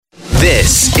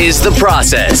This is The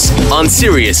Process on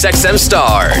SiriusXM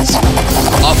Stars,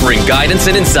 offering guidance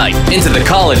and insight into the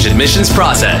college admissions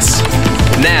process.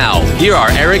 Now, here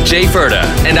are Eric J. Furda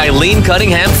and Eileen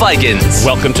Cunningham Feikens.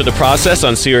 Welcome to The Process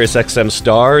on SiriusXM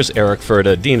Stars. Eric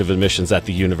Furda, Dean of Admissions at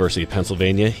the University of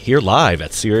Pennsylvania, here live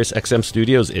at SiriusXM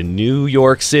Studios in New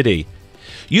York City.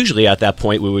 Usually at that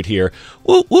point, we would hear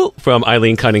woo woo from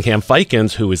Eileen Cunningham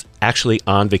Feikens, who is actually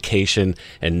on vacation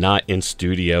and not in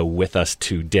studio with us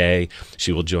today.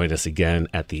 She will join us again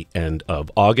at the end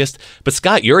of August. But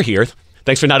Scott, you're here.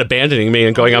 Thanks for not abandoning me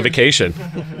and going on vacation.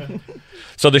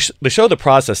 So the show, The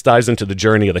Process, dives into the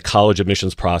journey of the college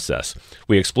admissions process.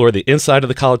 We explore the inside of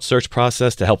the college search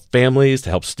process to help families, to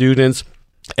help students,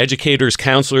 educators,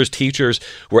 counselors, teachers,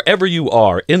 wherever you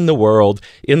are in the world,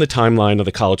 in the timeline of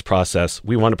the college process.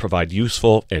 We want to provide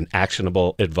useful and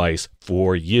actionable advice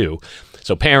for you.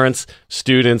 So parents,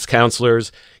 students,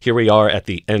 counselors, here we are at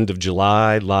the end of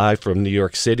July, live from New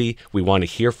York City. We want to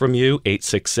hear from you,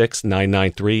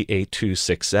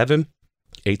 866-993-8267.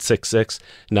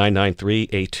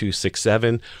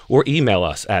 866-993-8267, or email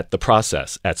us at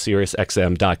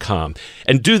theprocess@SiriusXM.com.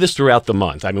 And do this throughout the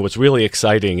month. I mean, what's really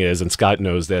exciting is, and Scott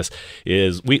knows this,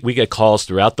 is we get calls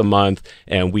throughout the month,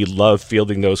 and we love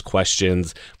fielding those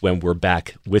questions when we're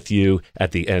back with you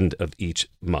at the end of each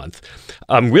month.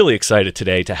 I'm really excited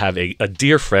today to have a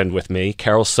dear friend with me,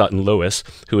 Sutton Lewis,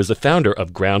 who is the founder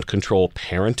of Ground Control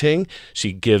Parenting.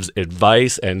 She gives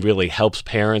advice and really helps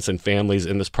parents and families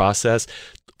in this process.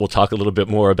 We'll talk a little bit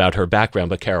more about her background,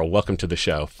 but Carol, welcome to the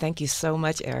show. Thank you so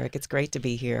much, Eric. It's great to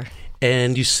be here.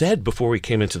 And you said before we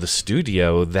came into the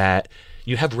studio that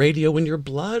you have radio in your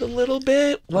blood a little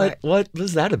bit. What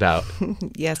is that about?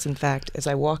 Yes, in fact, as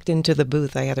I walked into the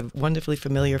booth, I had a wonderfully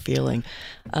familiar feeling.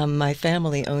 My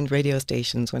family owned radio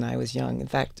stations when I was young. In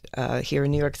fact, here in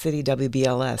New York City,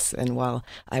 WBLS. And while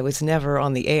I was never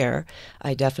on the air,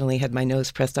 I definitely had my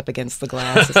nose pressed up against the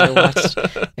glass as I watched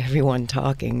everyone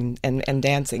talking and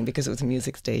dancing because it was a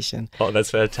music station. Oh,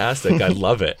 that's fantastic. I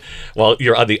love it. Well,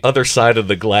 you're on the other side of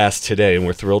the glass today, and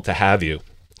we're thrilled to have you.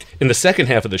 In the second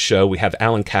half of the show, we have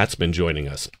Alan Katzman joining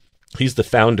us. He's the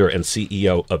founder and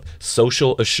CEO of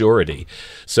Social Assurity.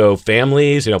 So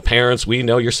families, parents, we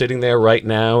know you're sitting there right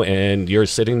now and you're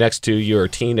sitting next to your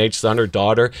teenage son or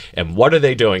daughter. And what are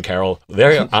they doing, Carol?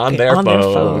 They're on their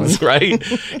phones, right?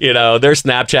 They're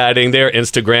Snapchatting, they're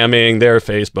Instagramming, they're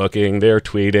Facebooking, they're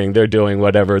tweeting, they're doing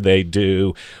whatever they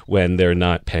do when they're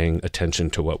not paying attention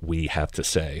to what we have to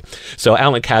say. So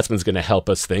Alan Katzman's going to help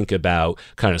us think about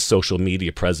kind of social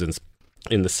media presence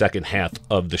in the second half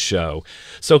of the show.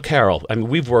 So Carol, I mean,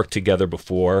 we've worked together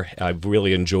before. I've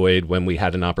really enjoyed when we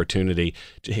had an opportunity.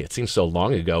 Gee, it seems so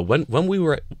long ago. When we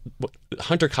were at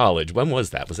Hunter College, when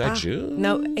was that? Was that June?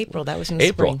 No, April. That was in the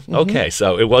April. spring. Okay,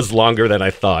 so it was longer than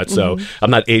I thought. So I'm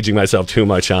not aging myself too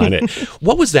much on it.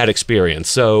 What was that experience?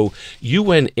 So you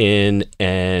went in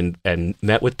and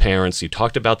met with parents. You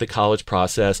talked about the college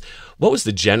process. What was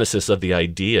the genesis of the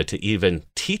idea to even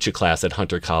teach a class at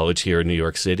Hunter College here in New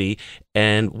York City?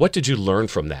 And what did you learn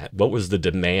from that? What was the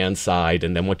demand side?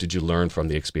 And then what did you learn from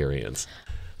the experience?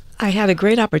 I had a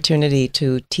great opportunity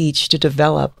to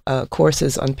develop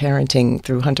courses on parenting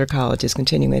through Hunter College's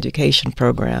continuing education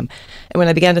program. And when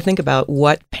I began to think about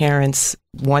what parents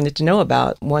wanted to know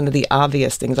about, one of the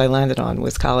obvious things I landed on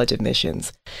was college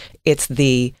admissions. It's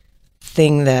the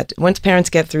thing that once parents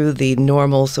get through the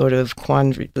normal sort of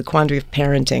quandary of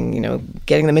parenting,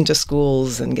 getting them into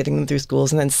schools and getting them through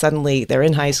schools, and then suddenly they're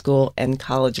in high school and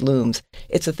college looms.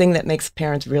 It's a thing that makes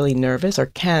parents really nervous, or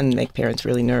can make parents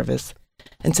really nervous.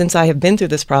 And since I have been through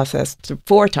this process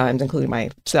 4 times, including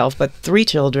myself, but 3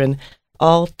 children,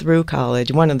 all through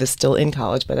college, one of them is still in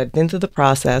college, but I've been through the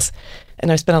process,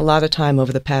 and I've spent a lot of time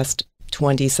over the past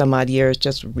 20 some odd years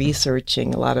just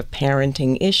researching a lot of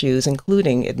parenting issues,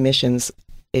 including admissions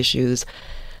issues.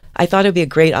 I thought it would be a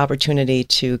great opportunity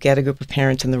to get a group of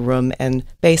parents in the room and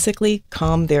basically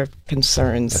calm their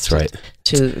concerns. That's right.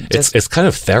 It's kind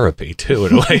of therapy too,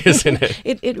 in a way, isn't it?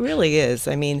 It really is.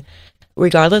 I mean,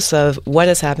 regardless of what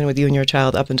has happened with you and your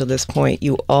child up until this point,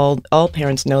 all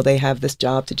parents know they have this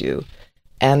job to do,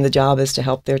 and the job is to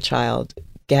help their child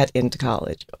get into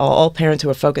college. All parents who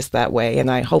are focused that way,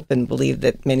 and I hope and believe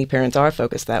that many parents are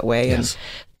focused that way, yes.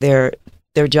 And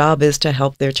their job is to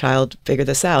help their child figure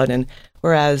this out. And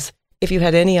whereas if you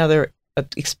had any other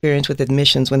experience with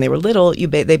admissions when they were little,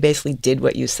 they basically did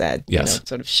what you said. Yes.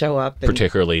 Sort of show up.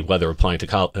 Particularly whether applying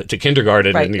to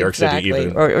kindergarten right, in New York exactly. City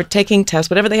even. Or taking tests,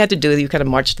 whatever they had to do, you kind of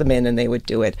marched them in and they would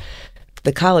do it.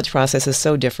 The college process is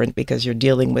so different because you're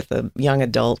dealing with a young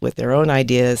adult with their own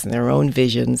ideas and their own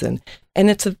visions. And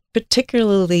it's a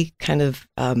particularly kind of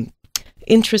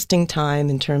interesting time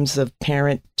in terms of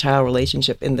parent-child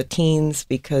relationship in the teens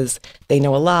because they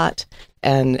know a lot,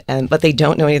 but they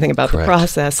don't know anything about the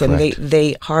process, and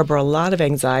they harbor a lot of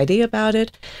anxiety about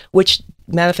it, which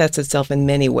manifests itself in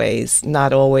many ways.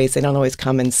 Not always. They don't always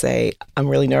come and say, I'm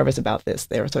really nervous about this.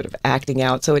 They're sort of acting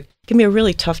out. So it can be a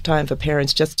really tough time for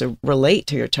parents just to relate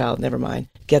to your child, never mind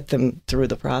get them through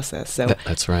the process. So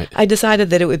that's right. I decided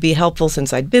that it would be helpful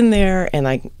since I'd been there and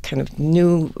I kind of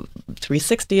knew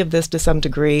 360 of this to some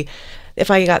degree.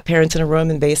 If I got parents in a room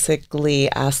and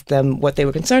basically asked them what they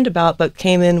were concerned about, but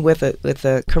came in with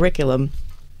a curriculum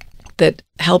that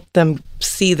helped them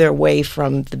see their way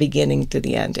from the beginning to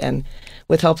the end. And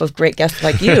with help of great guests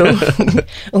like you,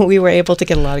 we were able to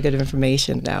get a lot of good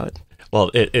information out. Well,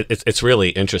 it's really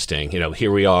interesting.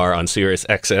 Here we are on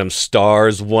SiriusXM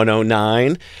Stars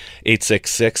 109,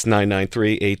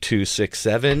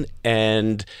 866-993-8267.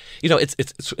 And,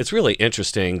 it's really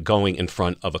interesting going in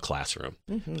front of a classroom.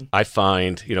 Mm-hmm. I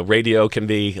find, radio can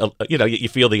be, you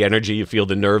feel the energy, you feel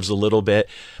the nerves a little bit.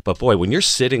 But boy, when you're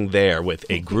sitting there with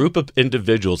a group of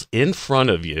individuals in front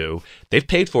of you, they've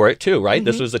paid for it too, right? Mm-hmm.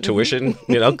 This was a tuition,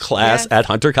 class at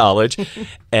Hunter College.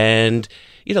 And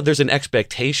there's an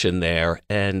expectation there.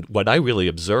 And what I really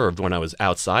observed when I was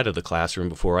outside of the classroom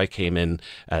before I came in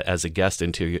as a guest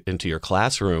into your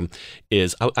classroom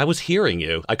is I was hearing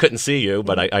you. I couldn't see you,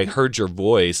 but I heard your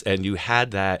voice, and you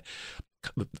had that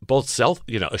both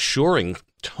assuring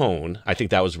tone. I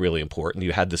think that was really important.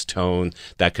 You had this tone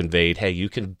that conveyed, hey, you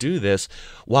can do this,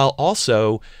 while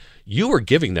also you were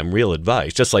giving them real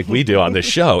advice, just like we do on this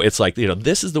show. It's like,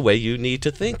 this is the way you need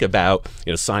to think about,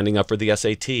 signing up for the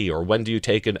SAT, or when do you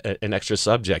take an extra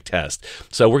subject test.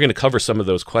 So we're going to cover some of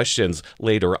those questions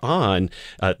later on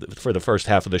for the first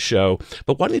half of the show.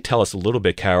 But why don't you tell us a little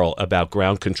bit, Carol, about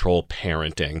ground control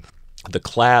parenting? The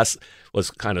class was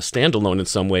kind of standalone in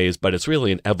some ways, but it's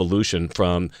really an evolution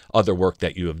from other work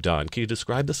that you have done. Can you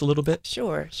describe this a little bit?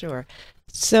 Sure.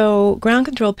 So ground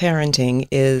control parenting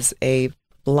is a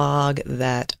blog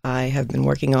that I have been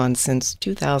working on since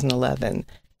 2011.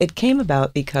 It came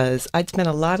about because I'd spent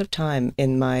a lot of time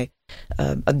in my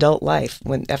adult life,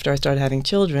 after I started having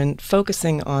children,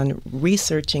 focusing on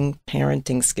researching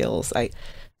parenting skills.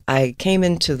 I came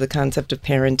into the concept of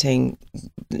parenting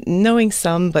knowing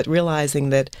some, but realizing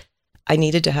that I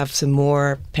needed to have some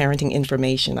more parenting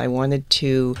information. I wanted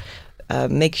to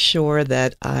make sure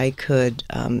that I could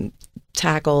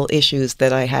tackle issues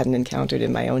that I hadn't encountered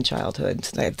in my own childhood.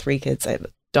 I had 3 kids. I have a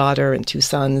daughter and 2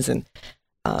 sons, and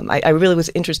I really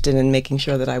was interested in making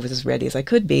sure that I was as ready as I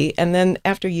could be. And then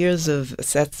after years of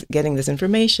getting this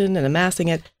information and amassing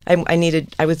it, I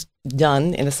was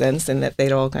done in a sense, and that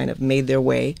they'd all kind of made their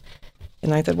way.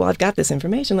 And I thought, well, I've got this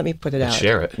information. Let me put it out.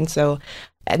 Share it. And so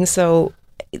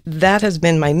that has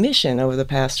been my mission over the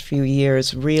past few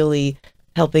years, really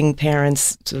helping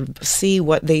parents to see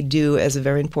what they do as a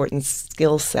very important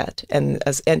skill set. And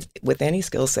with any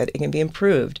skill set, it can be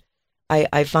improved.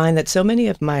 I find that so many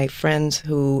of my friends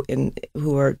who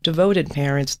are devoted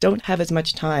parents don't have as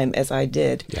much time as I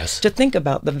did to think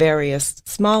about the various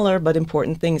smaller but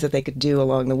important things that they could do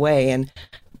along the way. And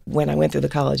when I went through the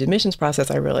college admissions process,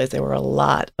 I realized there were a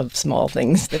lot of small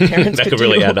things that parents that could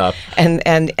really do. Add up.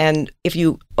 And if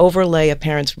you overlay a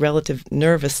parent's relative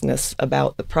nervousness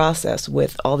about the process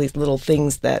with all these little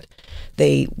things that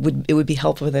it would be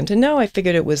helpful for them to know, I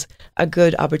figured it was a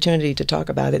good opportunity to talk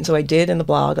about it. And so I did in the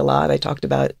blog a lot. I talked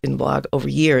about it in the blog over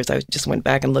years. I just went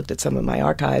back and looked at some of my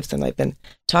archives, and I've been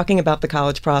talking about the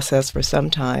college process for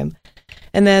some time.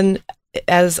 And then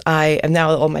as I am now,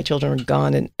 all my children are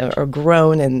gone and are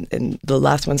grown, and the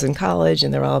last one's in college,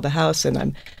 and they're all at the house, and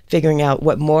I'm figuring out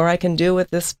what more I can do with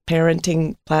this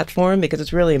parenting platform, because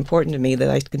it's really important to me that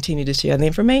I continue to share the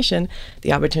information.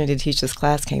 The opportunity to teach this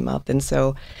class came up, and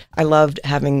so I loved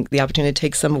having the opportunity to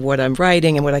take some of what I'm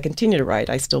writing and what I continue to write,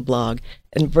 I still blog,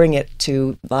 and bring it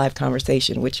to live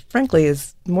conversation, which frankly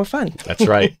is more fun. That's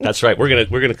right. We're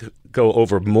gonna go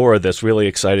over more of this. Really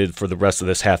excited for the rest of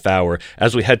this half hour.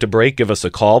 As we head to break, give us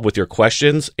a call with your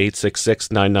questions,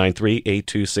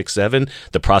 866-993-8267.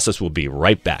 The Process will be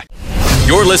right back.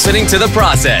 You're listening to The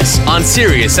Process on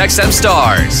SiriusXM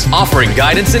Stars, offering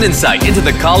guidance and insight into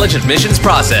the college admissions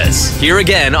process. Here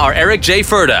again are Eric J.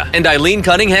 Furda and Eileen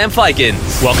Cunningham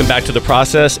Feikens. Welcome back to The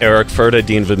Process. Eric Furda,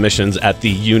 Dean of Admissions at the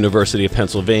University of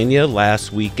Pennsylvania.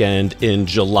 Last weekend in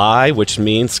July, which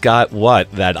means, Scott,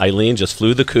 that Eileen just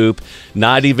flew the coop,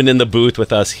 not even in the booth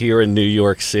with us here in New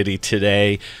York City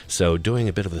today. So doing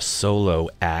a bit of a solo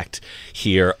act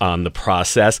here on The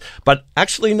Process. But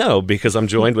actually, no, because I'm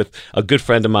joined with a good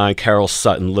friend of mine, Carol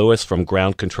Sutton Lewis from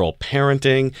Ground Control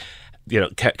Parenting.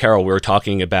 Carol, we were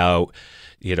talking about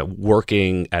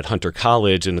working at Hunter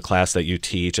College in the class that you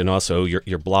teach, and also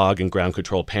your blog and Ground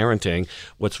Control Parenting.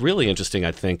 What's really interesting,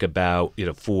 I think, about,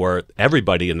 for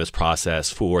everybody in this process,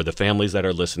 for the families that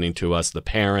are listening to us, the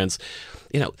parents,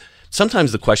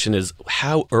 sometimes the question is,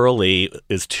 how early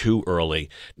is too early?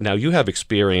 Now, you have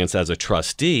experience as a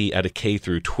trustee at a K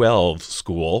through 12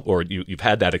 school, or you've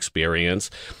had that experience.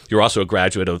 You're also a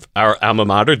graduate of our alma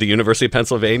mater, the University of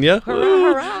Pennsylvania.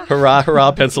 Hurrah, hurrah. Hurrah,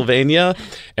 hurrah, Pennsylvania,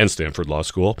 and Stanford Law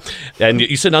School. And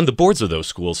you sit on the boards of those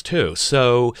schools, too.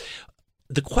 So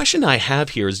the question I have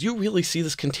here is, you really see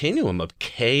this continuum of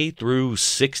K through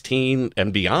 16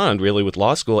 and beyond, really, with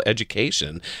law school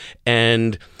education.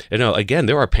 And, again,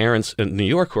 there are parents in New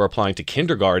York who are applying to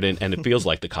kindergarten, and it feels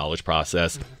like the college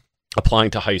process,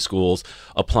 applying to high schools,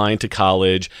 applying to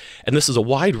college. And this is a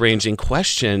wide-ranging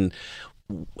question.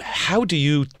 How do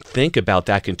you think about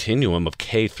that continuum of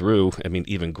K through,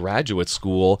 even graduate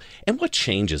school, and what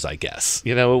changes, I guess,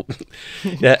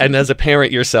 and as a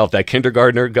parent yourself, that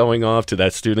kindergartner going off to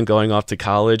that student going off to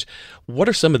college, what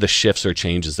are some of the shifts or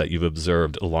changes that you've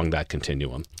observed along that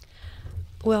continuum?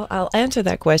 Well, I'll answer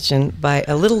that question by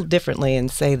a little differently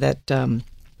and say that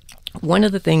one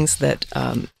of the things that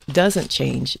doesn't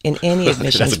change in any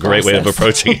admissions That's a great way of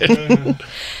approaching it.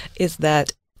 is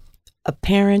that a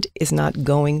parent is not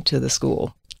going to the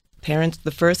school.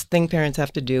 The first thing parents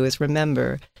have to do is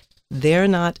remember they're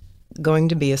not going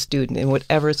to be a student in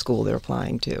whatever school they're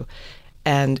applying to.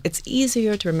 And it's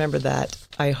easier to remember that,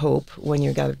 I hope, when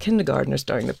you've got a kindergartner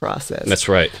starting the process. That's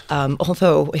right.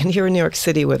 Although here in New York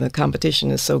City, where the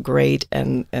competition is so great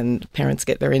and parents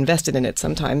get very invested in it,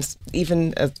 sometimes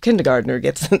even a kindergartner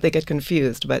they get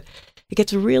confused. But it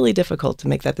gets really difficult to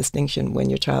make that distinction when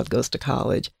your child goes to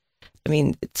college.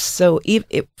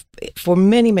 For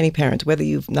many, many parents, whether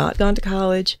you've not gone to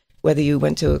college, whether you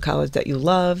went to a college that you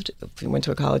loved, if you went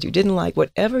to a college you didn't like,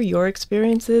 whatever your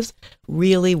experience is,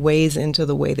 really weighs into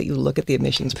the way that you look at the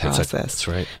admissions process. That's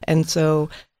right. And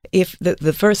so if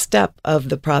the first step of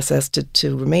the process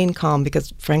to remain calm,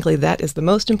 because frankly, that is the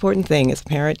most important thing as a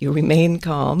parent, you remain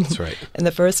calm. That's right. And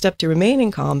the first step to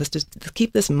remaining calm is to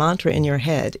keep this mantra in your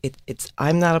head. It's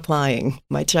I'm not applying,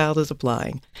 my child is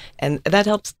applying. And that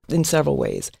helps in several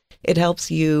ways. It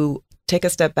helps you take a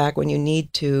step back when you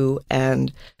need to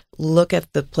and look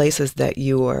at the places that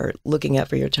you are looking at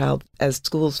for your child as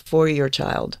schools for your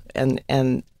child.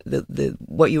 And the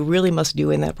what you really must do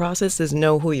in that process is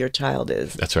know who your child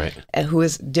is. That's right. And who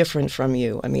is different from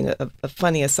you. A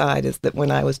funny aside is that when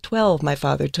I was 12, my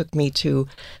father took me to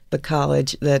the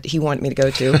college that he wanted me to go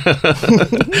to.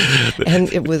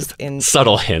 And it was in...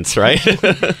 Subtle hints, right?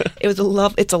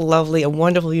 It's a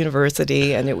wonderful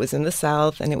university, and it was in the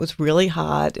South, and it was really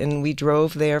hot, and we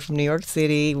drove there from New York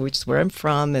City, which is where I'm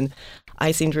from, and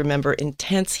I seem to remember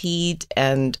intense heat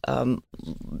and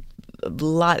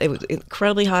it was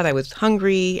incredibly hot. I was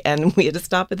hungry, and we had to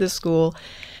stop at this school.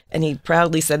 And he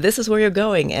proudly said, "This is where you're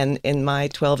going." And in my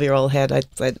 12-year-old head,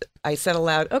 I said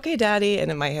aloud, "Okay, Daddy."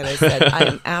 And in my head, I said, "I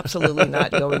am absolutely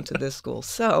not going to this school."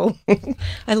 So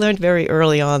I learned very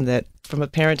early on that from a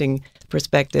parenting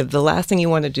perspective, the last thing you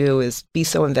want to do is be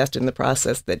so invested in the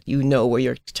process that you know where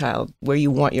you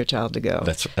want your child to go.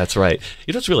 That's right.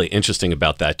 What's really interesting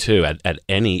about that too, at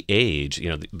any age,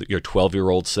 your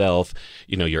 12-year-old self,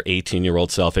 your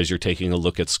 18-year-old self, as you're taking a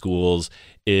look at schools,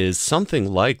 is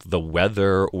something like the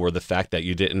weather or the fact that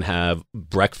you didn't have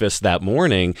breakfast that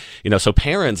morning. So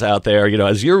parents out there,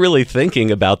 as you're really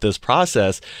thinking about this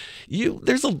process,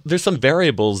 there's some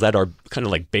variables that are kind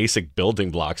of like basic building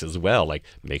blocks as well. Like,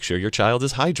 make sure your child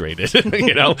is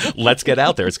hydrated. Let's get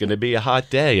out there. It's going to be a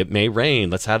hot day. It may rain.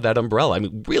 Let's have that umbrella.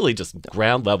 Really just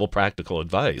ground level practical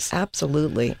advice.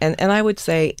 Absolutely. And I would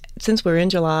say, since we're in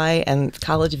July and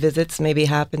college visits may be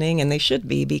happening, and they should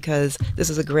be, because this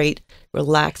is a great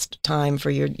relaxed time for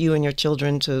you and your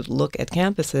children to look at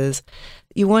campuses,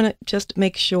 you want to just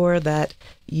make sure that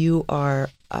you are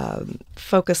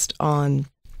focused on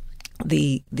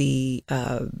the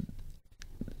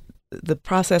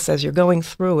process as you're going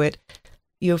through it.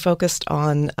 You're focused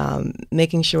on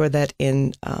making sure that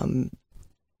in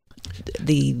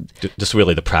just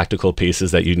really the practical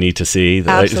pieces that you need to see.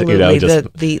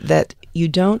 Absolutely, that you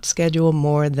don't schedule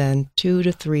more than 2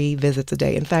 to 3 visits a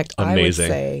day. In fact, Amazing. I would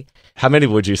say, how many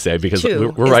would you say? Because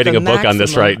 2 we're writing a book maximum. on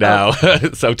this right now.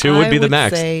 So 2 would be the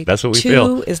max. That's what we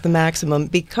feel. 2 is the maximum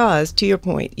because, to your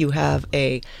point, you have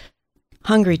a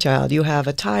hungry child, you have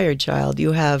a tired child,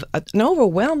 you have an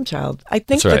overwhelmed child. I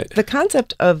think That's right. that the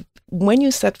concept of when you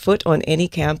set foot on any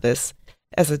campus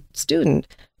as a student,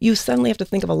 you suddenly have to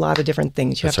think of a lot of different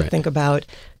things. You have to think about,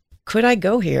 could I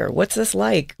go here? What's this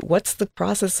like? What's the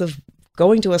process of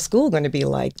going to a school going to be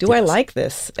like? Do I like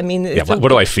this? I mean, what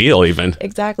do I feel even?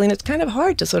 Exactly. And it's kind of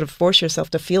hard to sort of force yourself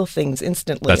to feel things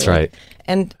instantly. That's right.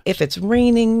 And if it's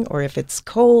raining or if it's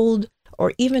cold,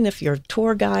 or even if your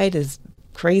tour guide is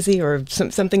crazy or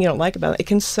something you don't like about it, it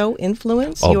can so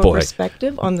influence your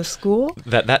perspective on the school.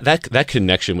 That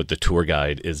connection with the tour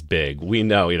guide is big. We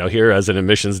know, here as an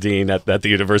admissions dean at the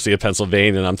University of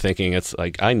Pennsylvania, and I'm thinking it's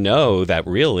like, I know that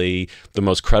really the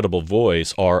most credible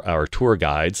voice are our tour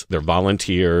guides. They're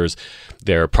volunteers,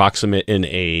 they're approximate in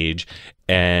age,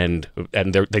 and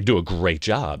they do a great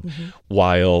job. Mm-hmm.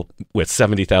 While with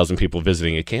 70,000 people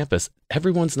visiting a campus,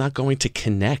 everyone's not going to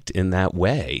connect in that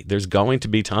way. There's going to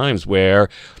be times where,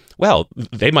 well,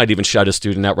 they might even shut a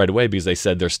student out right away because they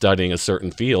said they're studying a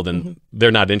certain field and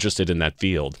they're not interested in that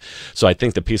field. So I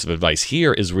think the piece of advice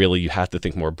here is really you have to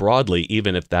think more broadly,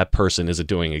 even if that person isn't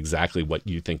doing exactly what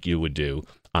you think you would do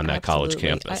on that college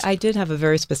campus. I did have a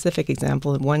very specific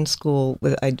example. In one school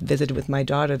I visited with my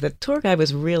daughter, the tour guide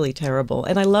was really terrible.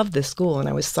 And I loved this school, and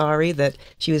I was sorry that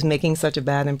she was making such a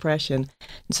bad impression.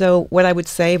 So what I would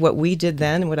say, what we did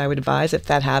then, and what I would advise if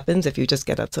that happens, if you just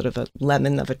get a sort of a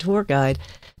lemon of a tour guide,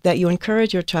 that you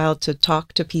encourage your child to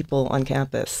talk to people on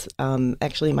campus.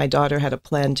 Actually, my daughter had a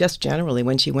plan just generally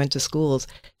when she went to schools.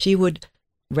 She would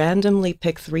randomly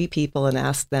pick 3 people and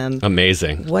ask them.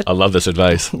 Amazing. I love this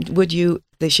advice.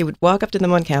 She would walk up to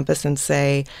them on campus and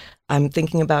say, I'm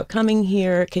thinking about coming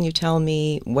here. Can you tell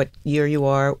me what year you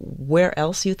are, where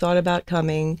else you thought about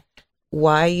coming,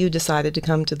 why you decided to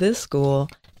come to this school,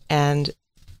 and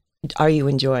are you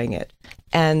enjoying it?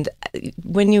 And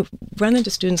when you run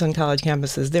into students on college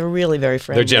campuses, they're really very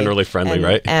friendly. They're generally friendly,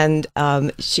 right? And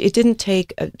it didn't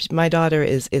take, my daughter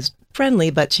is friendly,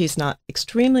 but she's not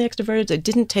extremely extroverted. It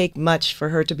didn't take much for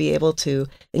her to be able to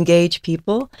engage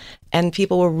people, and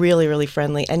people were really, really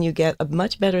friendly. And you get a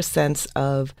much better sense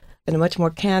of, and a much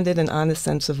more candid and honest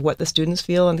sense of what the students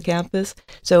feel on the campus.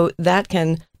 So that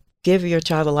can give your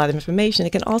child a lot of information.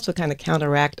 It can also kind of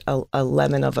counteract a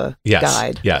lemon of a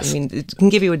guide. Yes. I mean, it can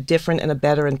give you a different and a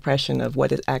better impression of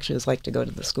what it actually is like to go to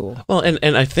the school. Well,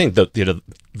 and I think that,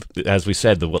 as we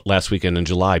said, last weekend in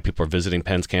July, people are visiting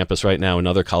Penn's campus right now and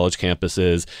other college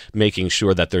campuses, making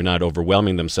sure that they're not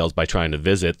overwhelming themselves by trying to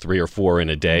visit 3 or 4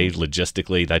 in a day.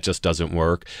 Logistically, that just doesn't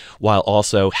work. While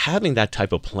also having that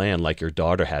type of plan like your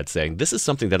daughter had, saying, this is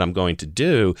something that I'm going to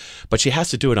do, but she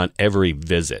has to do it on every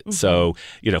visit. Mm-hmm. So,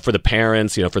 for the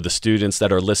parents, for the students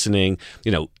that are listening,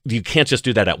 you can't just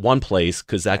do that at one place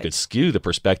because that could skew the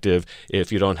perspective if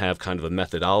you don't have kind of a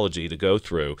methodology to go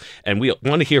through. And we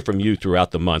want to hear from you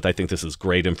throughout the month. I think this is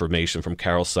great information from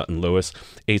Carol Sutton Lewis,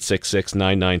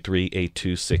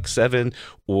 866-993-8267,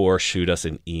 or shoot us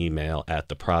an email at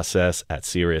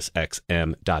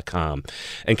theprocess@SiriusXM.com.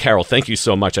 And Carol, thank you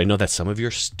so much. I know that some of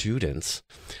your students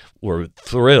were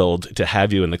thrilled to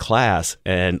have you in the class,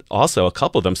 and also a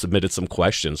couple of them submitted some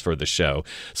questions for the show.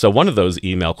 So one of those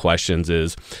email questions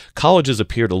is, colleges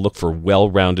appear to look for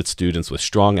well-rounded students with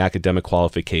strong academic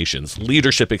qualifications,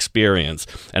 leadership experience,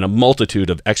 and a multitude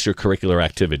of extracurricular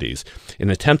activities. In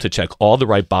an attempt to check all the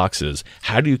right boxes,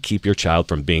 how do you keep your child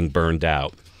from being burned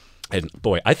out? And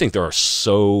boy, I think there are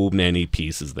so many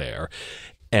pieces there.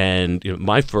 And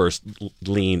my first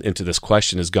lean into this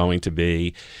question is going to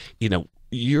be,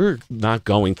 you're not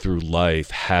going through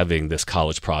life having this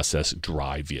college process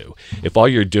drive you. If all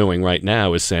you're doing right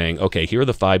now is saying, okay, here are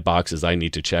the 5 boxes I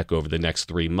need to check over the next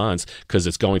 3 months because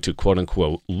it's going to, quote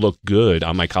unquote, look good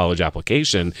on my college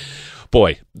application,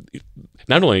 boy,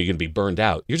 not only are you going to be burned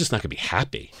out, you're just not going to be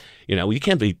happy. You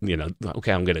can't be,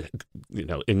 okay, I'm going to,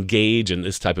 engage in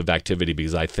this type of activity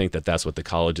because I think that that's what the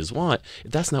colleges want.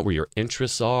 If that's not where your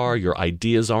interests are, your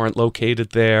ideas aren't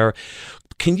located there.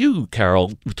 Can you,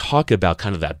 Carol, talk about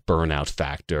kind of that burnout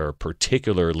factor,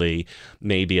 particularly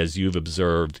maybe as you've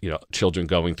observed, children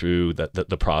going through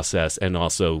the process and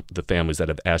also the families that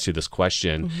have asked you this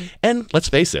question? Mm-hmm. And let's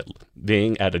face it,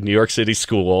 being at a New York City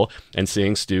school and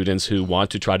seeing students who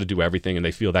want to try to do everything and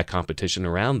they feel that competition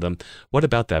around them, what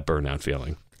about that burnout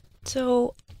feeling?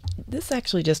 So this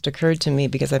actually just occurred to me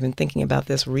because I've been thinking about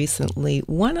this recently.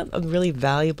 One of a really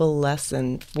valuable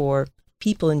lesson for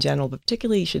people in general, but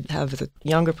particularly you should have as a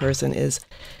younger person, is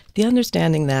the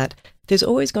understanding that there's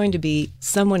always going to be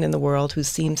someone in the world who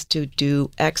seems to do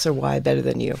X or Y better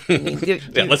than you. I mean,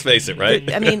 let's face it, right?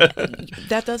 I mean,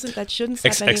 that shouldn't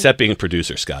stop except being a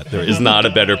producer, Scott. There is not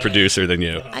a better producer than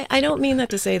you. I don't mean that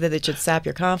to say that it should sap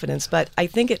your confidence, but I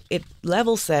think it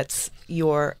level sets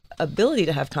your ability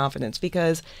to have confidence,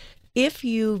 because if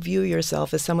you view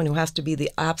yourself as someone who has to be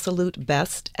the absolute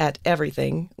best at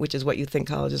everything, which is what you think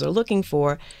colleges are looking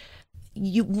for,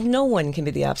 no one can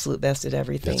be the absolute best at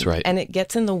everything. That's right. And it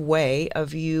gets in the way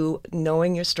of you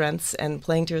knowing your strengths and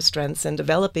playing to your strengths and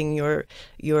developing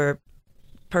your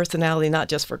personality, not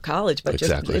just for college, but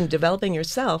just in developing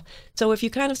yourself. So if you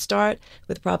kind of start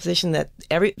with the proposition that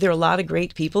there are a lot of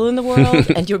great people in the world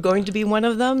and you're going to be one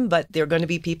of them, but there are going to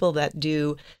be people that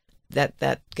do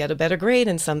that get a better grade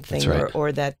in something, right.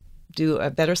 or that do a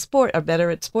better sport, or better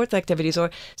at sports activities,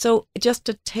 or so just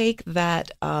to take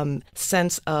that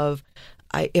sense of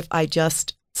if I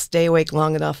just stay awake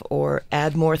long enough or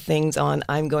add more things on,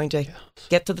 I'm going to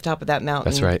get to the top of that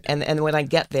mountain. That's right. And when I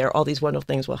get there, all these wonderful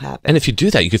things will happen. And if you do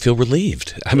that, you could feel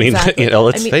relieved. I mean, exactly.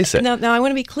 Let's face it. Now, I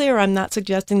want to be clear. I'm not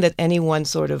suggesting that anyone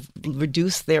sort of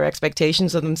reduce their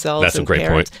expectations of themselves. That's and a great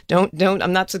parents. point. Don't.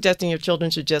 I'm not suggesting your children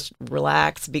should just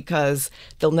relax because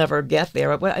they'll never get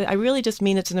there. But I really just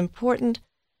mean it's an important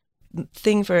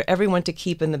thing for everyone to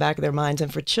keep in the back of their minds,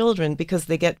 and for children, because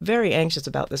they get very anxious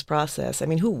about this process. I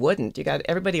mean, who wouldn't? You got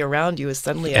everybody around you is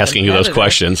suddenly asking you those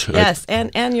questions. Right? Yes,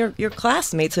 and your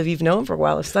classmates who you've known for a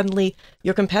while are suddenly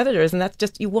your competitors, and that's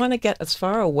just, you want to get as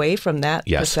far away from that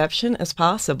perception as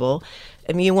possible.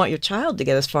 I mean, you want your child to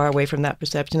get as far away from that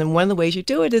perception, and one of the ways you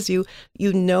do it is you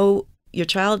know. Your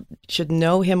child should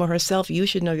know him or herself. You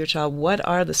should know your child. What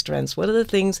are the strengths? What are the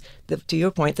things that, to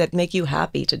your point, that make you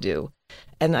happy to do?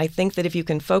 And I think that if you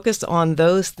can focus on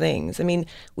those things, I mean,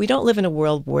 we don't live in a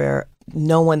world where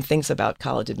no one thinks about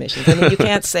college admissions. I mean, you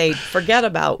can't say, forget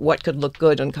about what could look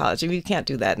good in college. I mean, you can't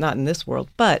do that, not in this world.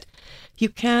 But you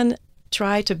can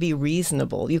try to be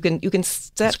reasonable. You can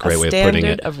set a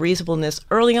standard of reasonableness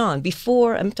early on,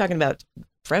 before, I'm talking about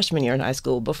freshman year in high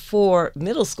school, before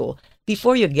middle school,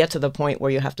 before you get to the point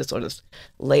where you have to sort of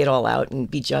lay it all out and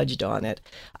be judged on it.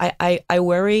 I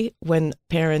worry when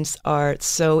parents are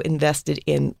so invested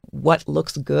in what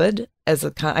looks good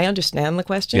I understand the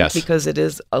question, because it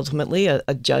is ultimately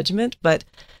a judgment, but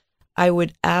I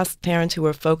would ask parents who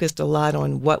are focused a lot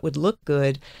on what would look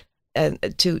good and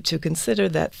to consider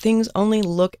that things only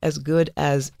look as good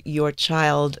as your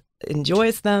child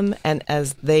enjoys them and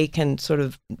as they can sort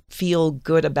of feel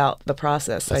good about the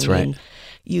process. That's right. Right.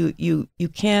 You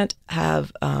can't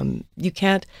have a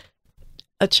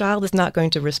child is not going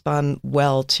to respond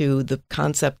well to the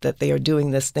concept that they are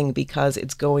doing this thing because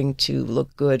it's going to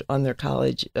look good on their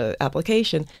college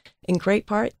application, in great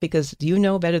part because you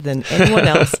know better than anyone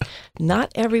else,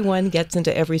 not everyone gets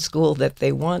into every school that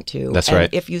they want to. That's right.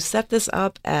 If you set this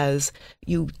up as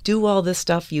you do all this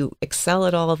stuff, you excel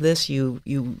at all of this, you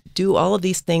do all of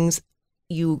these things,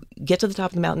 you get to the top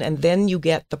of the mountain, and then you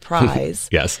get the prize.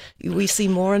 Yes. We see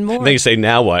more and more. And then you say,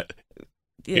 now what?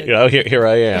 Yeah. Here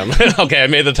I am. Okay, I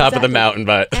made the top of the mountain,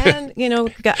 but and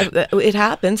it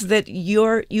happens that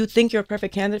you think you're a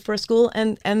perfect candidate for a school,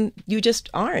 and you just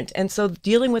aren't. And so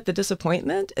dealing with the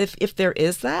disappointment, if there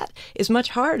is that, is much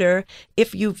harder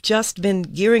if you've just been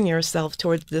gearing yourself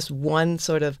towards this one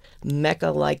sort of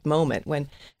Mecca-like moment. When,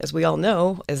 as we all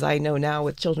know, as I know now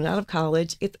with children out of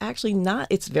college, it's actually not.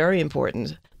 It's very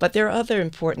important, but there are other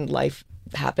important life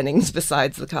happenings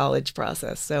besides the college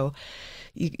process. So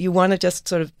you want to just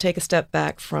sort of take a step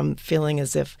back from feeling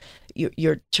as if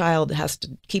your child has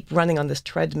to keep running on this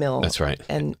treadmill. That's right.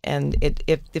 And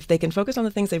if they can focus on the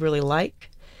things they really like,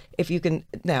 if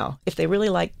they really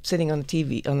like sitting on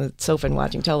the sofa and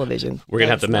watching television, we're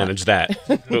gonna have to manage that.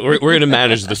 we're gonna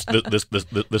manage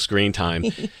the screen time.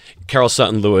 Carol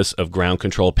Sutton Lewis of Ground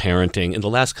Control Parenting. In the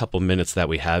last couple minutes that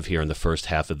we have here in the first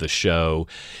half of the show,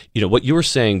 what you were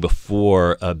saying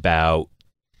before about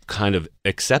kind of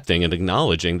accepting and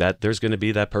acknowledging that there's going to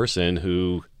be that person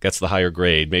who gets the higher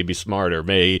grade, may be smarter,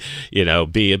 may,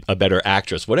 be a better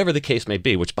actress, whatever the case may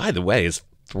be, which, by the way, is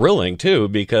thrilling too,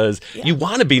 because you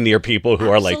want to be near people who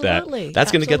are like that.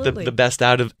 That's going to get the best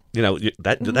out of,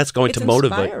 that's going to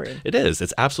motivate. Inspiring. It is.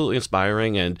 It's absolutely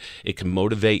inspiring, and it can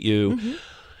motivate you. Mm-hmm.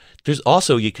 There's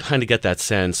also, you kind of get that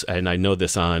sense, and I know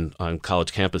this on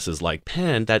college campuses like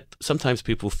Penn, that sometimes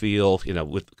people feel,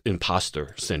 with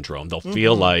imposter syndrome. They'll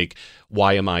feel like,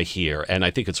 why am I here? And I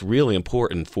think it's really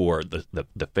important for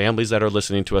the families that are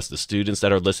listening to us, the students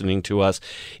that are listening to us,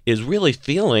 is really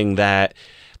feeling that,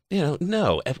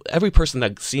 no, every person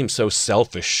that seems so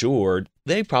self-assured,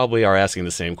 they probably are asking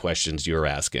the same questions you're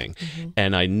asking. Mm-hmm.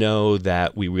 And I know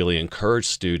that we really encourage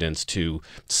students to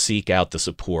seek out the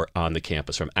support on the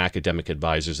campus from academic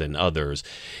advisors and others.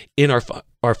 In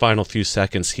our final few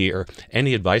seconds here,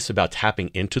 any advice about tapping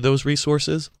into those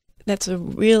resources?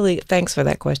 Thanks for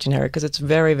that question, Eric, because it's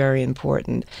very, very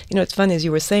important. It's funny, as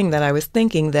you were saying that, I was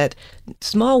thinking that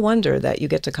small wonder that you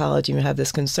get to college and you have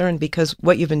this concern, because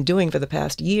what you've been doing for the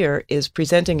past year is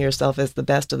presenting yourself as the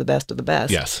best of the best of the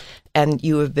best. Yes. And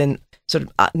you have been sort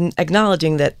of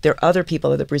acknowledging that there are other people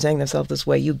that are presenting themselves this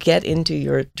way. You get into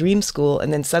your dream school,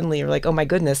 and then suddenly you're like, oh my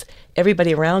goodness,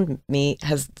 everybody around me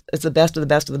is the best of the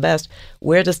best of the best.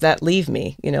 Where does that leave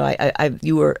me? You know,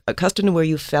 you were accustomed to where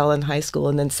you fell in high school,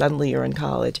 and then suddenly you're in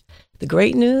college. The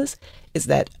great news is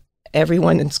that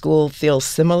everyone in school feels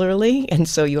similarly, and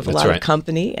so you have a lot of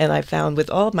company. And I found with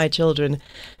all of my children,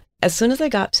 as soon as they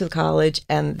got to college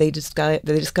and they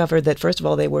discovered that, first of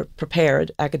all, they were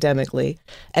prepared academically,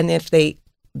 and if they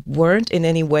weren't in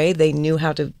any way, they knew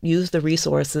how to use the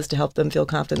resources to help them feel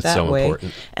confident that way.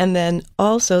 Important. And then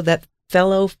also that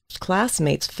fellow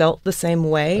classmates felt the same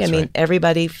way.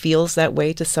 Everybody feels that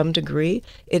way to some degree.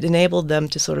 It enabled them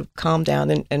to sort of calm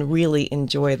down and really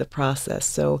enjoy the process.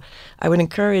 So I would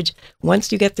encourage,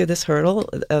 once you get through this hurdle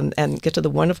and get to the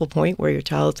wonderful point where your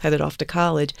child's headed off to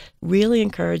college, really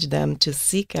encourage them to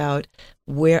seek out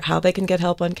how they can get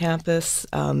help on campus.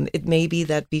 It may be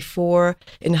that before,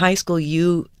 in high school,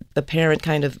 the parent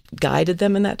kind of guided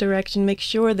them in that direction. Make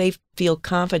sure they feel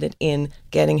confident in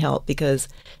getting help, because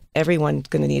everyone's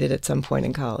going to need it at some point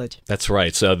in college. That's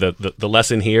right. So the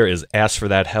lesson here is ask for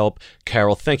that help.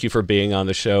 Carol, thank you for being on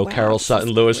the show. Wow, Carol Sutton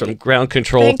Lewis from Ground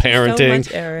Control Parenting. Thank you so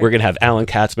much, Eric. We're going to have Eileen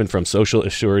Katzman from Social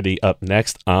Assurity up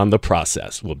next on The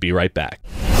Process. We'll be right back.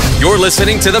 You're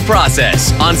listening to The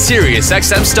Process on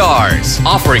SiriusXM Stars,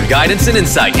 offering guidance and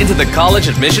insight into the college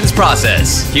admissions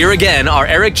process. Here again are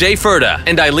Eric J. Furda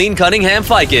and Eileen Cunningham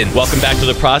Feikens. Welcome back to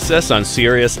The Process on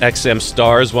SiriusXM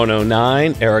Stars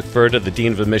 109. Eric Furda, the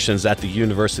Dean of Admissions at the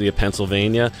University of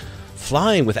Pennsylvania.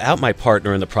 Flying without my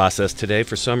partner in the process today.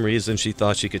 For some reason, she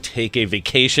thought she could take a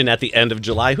vacation at the end of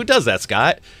July. Who does that,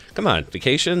 Scott? Come on,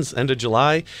 vacations, end of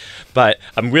July. But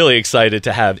I'm really excited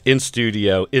to have in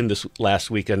studio in this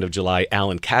last weekend of July,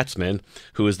 Eileen Katzman,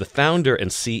 who is the founder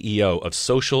and CEO of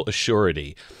Social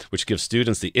Assurity, which gives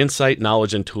students the insight,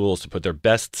 knowledge, and tools to put their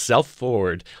best self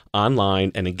forward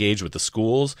online and engage with the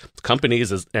schools,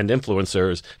 companies, and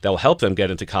influencers that will help them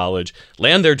get into college,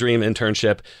 land their dream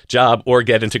internship, job, or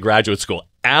get into graduate school.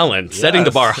 Alan, yes. Setting the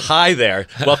bar high there.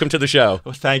 Welcome to the show.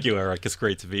 Well, thank you, Eric. It's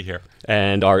great to be here.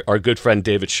 And our good friend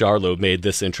David Charlo made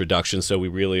this introduction, so we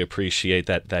really appreciate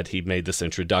that he made this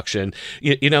introduction.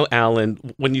 You know,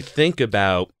 Alan, when you think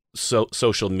about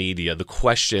social media, the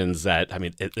questions that,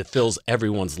 it fills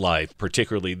everyone's life,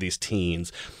 particularly these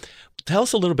teens. Tell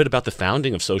us a little bit about the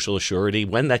founding of Social Assurity,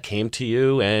 when that came to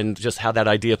you, and just how that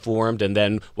idea formed, and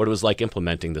then what it was like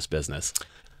implementing this business.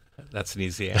 That's an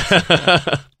easy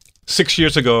answer. 6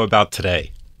 years ago, about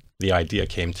today, the idea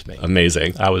came to me.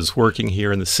 Amazing. I was working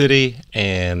here in the city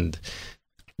and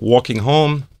walking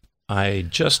home. I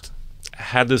just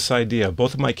had this idea.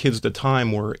 Both of my kids at the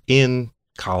time were in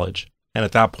college. And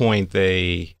at that point,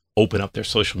 they open up their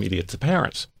social media to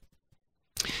parents.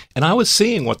 And I was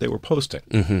seeing what they were posting.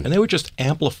 Mm-hmm. And they were just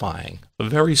amplifying a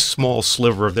very small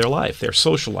sliver of their life, their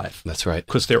social life. That's right.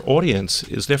 Because their audience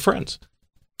is their friends.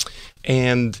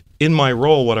 And in my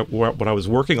role, what I was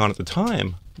working on at the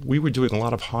time, we were doing a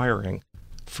lot of hiring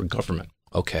for government.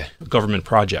 Okay. Government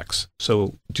projects.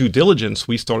 So due diligence,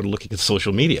 we started looking at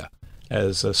social media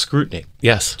as a scrutiny.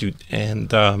 Yes.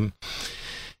 And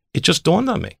it just dawned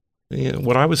on me. You know,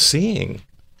 what I was seeing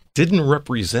didn't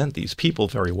represent these people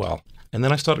very well. And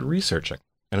then I started researching.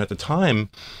 And at the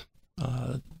time,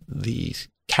 the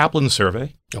Kaplan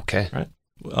survey, right,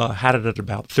 had it at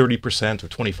about 30% or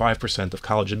 25% of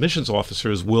college admissions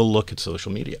officers will look at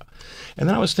social media. And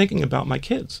then I was thinking about my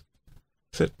kids.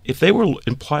 I said, if they were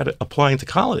applying to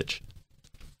college,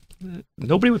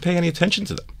 nobody would pay any attention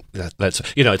to them. That's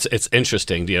it's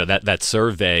interesting, that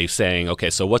survey saying, okay,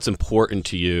 so what's important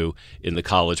to you in the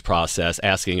college process,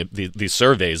 asking these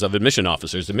surveys of admission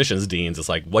officers, admissions deans, it's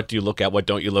like, what do you look at, what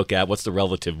don't you look at, what's the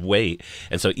relative weight?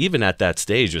 And so even at that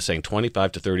stage, you're saying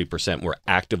 25 to 30% were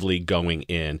actively going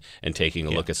in and taking a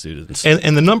look at students.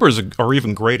 And the numbers are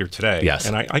even greater today. Yes.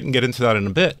 And I can get into that in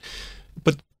a bit.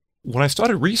 But when I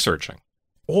started researching,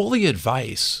 all the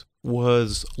advice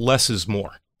was less is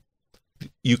more.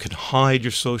 You can hide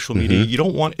your social media. Mm-hmm. You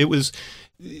don't want, there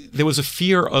was a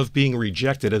fear of being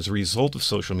rejected as a result of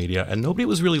social media, and nobody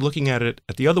was really looking at it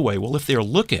at the other way. Well, if they're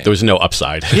looking. There was no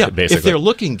upside, basically. If they're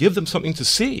looking, give them something to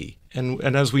see. And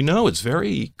as we know, it's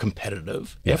very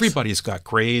competitive. Yes. Everybody's got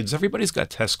grades. Everybody's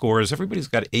got test scores. Everybody's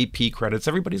got AP credits.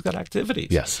 Everybody's got activities.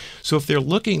 Yes. So if they're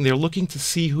looking to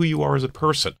see who you are as a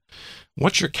person.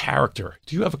 What's your character?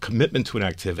 Do you have a commitment to an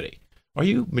activity? Are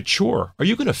you mature? Are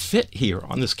you going to fit here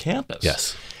on this campus?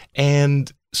 Yes. And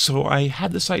so I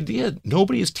had this idea,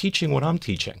 nobody is teaching what I'm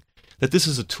teaching, that this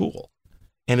is a tool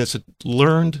and it's a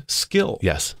learned skill.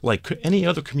 Yes. Like any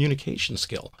other communication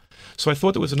skill. So I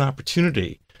thought there was an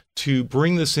opportunity to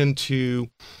bring this into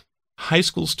high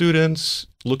school students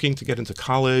looking to get into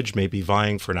college, maybe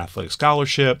vying for an athletic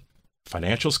scholarship,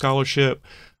 financial scholarship,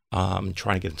 trying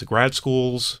to get into grad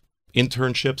schools,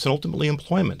 internships, and ultimately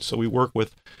employment. So we work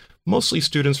with mostly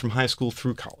students from high school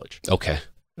through college. Okay.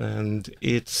 And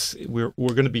we're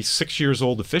going to be 6 years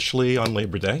old officially on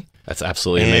Labor Day. That's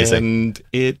absolutely amazing.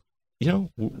 And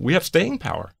we have staying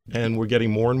power, and we're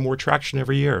getting more and more traction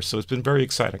every year. So it's been very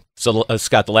exciting. So,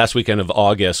 Scott, the last weekend of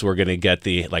August, we're going to get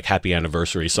the happy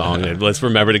anniversary song. And let's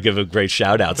remember to give a great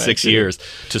shout out, 6 years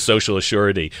to Social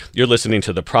Assurity. You're listening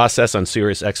to The Process on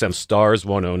SiriusXM Stars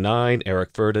 109.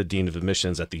 Eric Furda, Dean of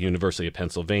Admissions at the University of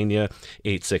Pennsylvania,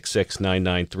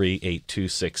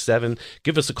 866-993-8267.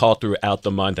 Give us a call throughout the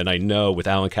month. And I know with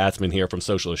Alan Katzman here from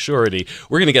Social Assurity,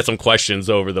 we're going to get some questions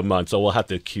over the month. So we'll have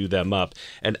to queue them up.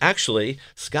 And actually,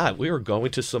 Scott, we were going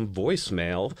to some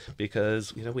voicemail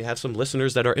because we have some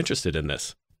listeners that are interested in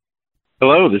this.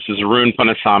 Hello, this is Arun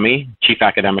Panasamy, Chief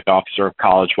Academic Officer of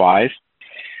CollegeWise.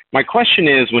 My question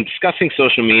is, when discussing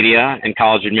social media and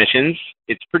college admissions,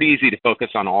 it's pretty easy to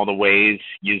focus on all the ways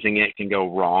using it can go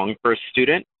wrong for a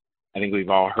student. I think we've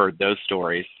all heard those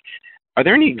stories. Are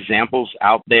there any examples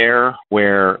out there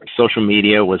where social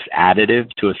media was additive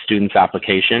to a student's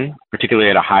application, particularly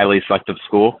at a highly selective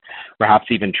school, perhaps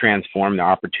even transform the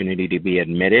opportunity to be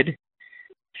admitted?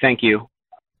 Thank you.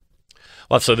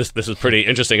 Well, so this is pretty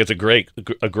interesting. It's a great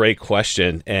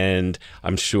question, and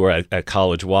I'm sure at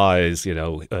CollegeWise,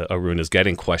 Arun is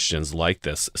getting questions like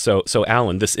this. So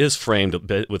Alan, this is framed a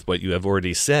bit with what you have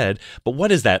already said, but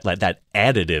what is that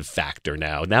additive factor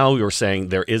now? Now you're saying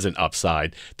there is an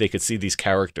upside. They could see these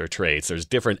character traits. There's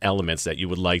different elements that you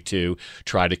would like to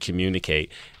try to communicate.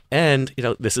 And,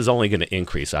 this is only going to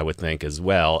increase, I would think, as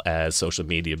well as social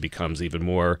media becomes even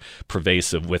more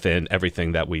pervasive within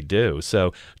everything that we do.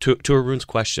 So to Arun's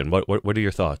question, what are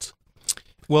your thoughts?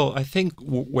 Well, I think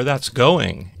where that's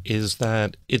going is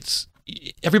that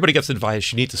everybody gets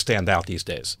advice you need to stand out these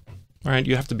days, right?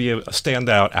 You have to be a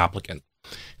standout applicant.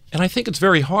 And I think it's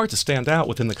very hard to stand out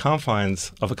within the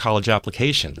confines of a college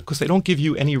application because they don't give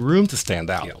you any room to stand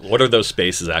out. Yeah. What are those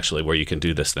spaces actually where you can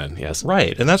do this then? Yes.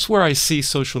 Right. And that's where I see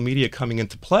social media coming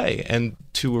into play. And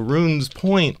to Arun's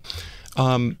point,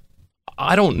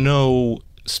 I don't know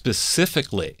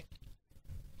specifically,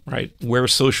 right, where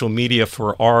social media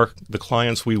for the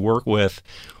clients we work with,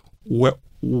 what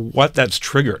that's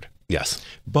triggered. Yes.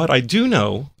 But I do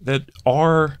know that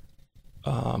our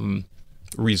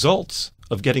results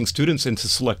of getting students into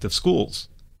selective schools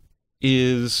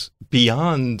is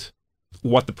beyond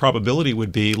what the probability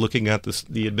would be looking at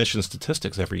the admission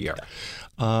statistics every year.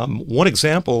 One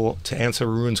example to answer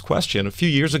Arun's question, a few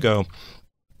years ago,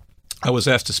 I was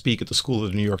asked to speak at the School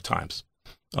of the New York Times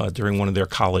during one of their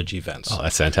college events. Oh,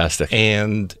 that's fantastic.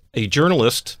 And a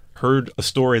journalist heard a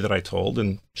story that I told,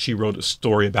 and she wrote a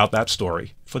story about that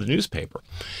story for the newspaper.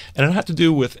 And it had to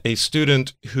do with a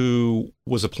student who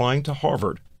was applying to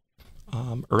Harvard,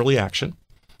 early action,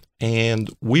 and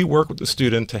we work with the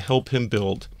student to help him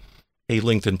build a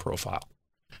LinkedIn profile.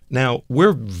 Now,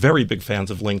 we're very big fans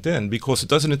of LinkedIn because it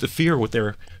doesn't interfere with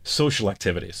their social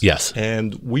activities. Yes.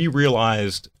 And we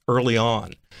realized early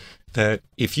on that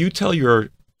if you tell your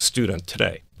student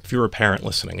today, if you're a parent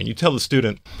listening, and you tell the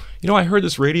student, I heard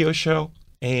this radio show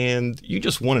and you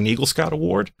just won an Eagle Scout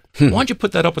award, why don't you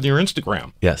put that up on your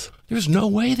Instagram? Yes. There's no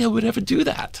way they would ever do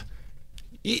that.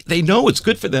 They know it's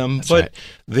good for them, That's but right.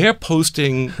 They're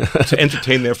posting to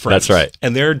entertain their friends. That's right.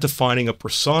 And they're defining a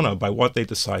persona by what they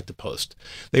decide to post.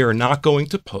 They are not going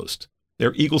to post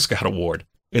their Eagle Scout award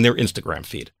in their Instagram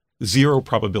feed. Zero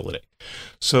probability.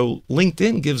 So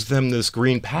LinkedIn gives them this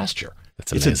green pasture.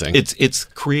 That's amazing. It's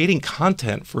creating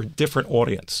content for a different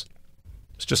audience.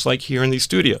 It's just like here in these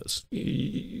studios.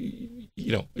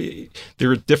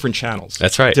 There are different channels.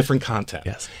 That's right. Different content.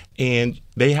 Yes. And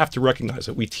they have to recognize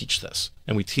that we teach this.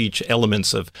 And we teach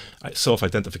elements of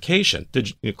self-identification,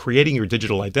 creating your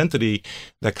digital identity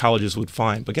that colleges would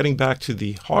find. But getting back to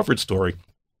the Harvard story,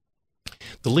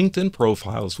 the LinkedIn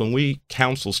profiles, when we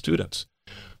counsel students,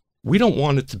 we don't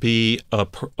want it to be a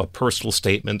personal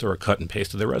statement or a cut and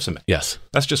paste of their resume. Yes.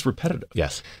 That's just repetitive.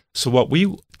 Yes. So what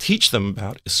we teach them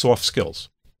about is soft skills,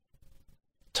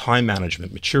 time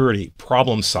management, maturity,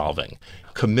 problem solving,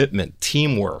 commitment,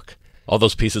 teamwork. All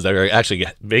those pieces that are actually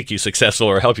make you successful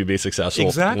or help you be successful.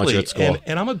 Exactly. Once you're at school.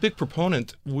 And I'm a big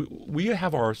proponent. We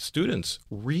have our students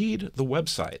read the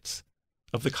websites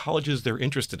of the colleges they're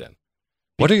interested in.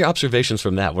 What are your observations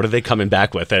from that? What are they coming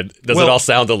back with? And does it all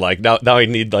sound alike? Now I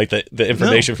need the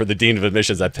information for the Dean of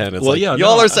Admissions at Penn. It's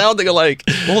y'all are sounding alike.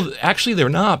 Well, actually they're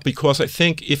not, because I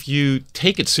think if you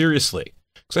take it seriously,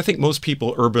 because I think most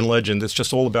people, urban legend, it's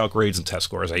just all about grades and test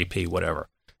scores, AP, whatever.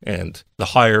 And the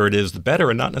higher it is, the better,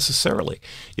 and not necessarily.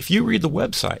 If you read the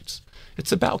websites,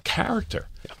 it's about character,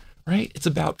 right? It's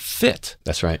about fit.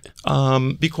 That's right.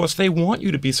 Because they want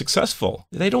you to be successful.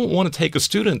 They don't want to take a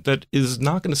student that is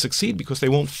not going to succeed because they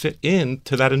won't fit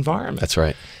into that environment. That's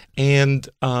right. And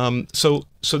so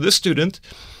this student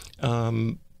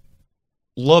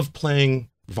loved playing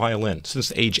violin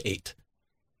since age 8.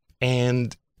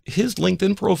 And his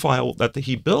LinkedIn profile that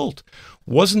he built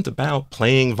wasn't about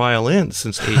playing violin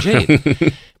since age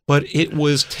 8, but it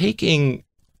was taking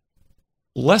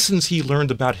lessons he learned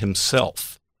about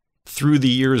himself through the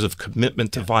years of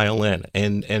commitment to violin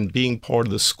and being part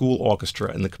of the school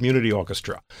orchestra and the community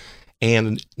orchestra,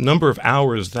 and a number of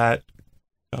hours that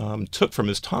took from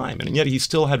his time. And yet he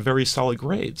still had very solid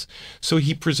grades. So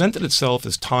he presented itself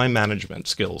as time management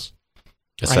skills.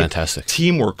 That's fantastic.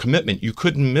 Teamwork, commitment. You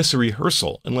couldn't miss a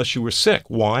rehearsal unless you were sick.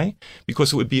 Why?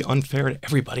 Because it would be unfair to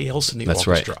everybody else in the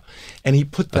orchestra. Right. And he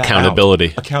put that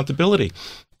accountability. Accountability.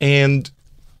 And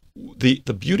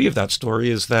the beauty of that story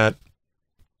is that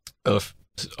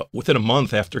within a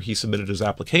month after he submitted his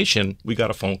application, we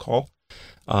got a phone call.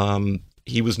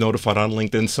 He was notified on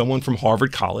LinkedIn. Someone from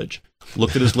Harvard College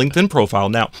looked at his LinkedIn profile.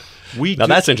 Now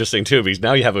that's interesting too, because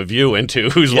now you have a view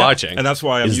into who's watching. And that's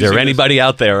why is there anybody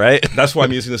out there, right? That's why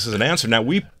I'm using this as an answer. Now,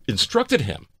 we instructed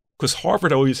him, because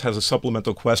Harvard always has a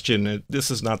supplemental question.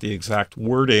 This is not the exact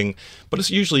wording, but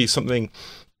it's usually something,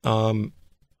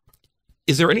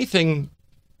 is there anything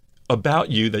about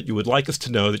you that you would like us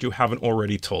to know that you haven't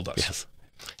already told us? Yes.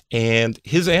 And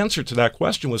his answer to that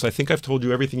question was, I think I've told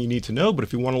you everything you need to know, but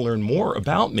if you want to learn more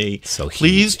about me,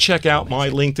 please check out my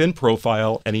LinkedIn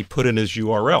profile. And he put in his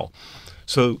URL.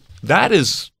 So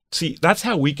that's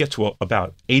how we get to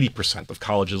about 80% of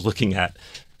colleges looking at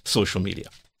social media.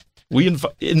 We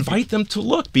invite them to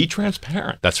look, be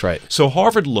transparent. That's right. So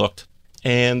Harvard looked,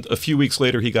 and a few weeks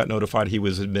later, he got notified he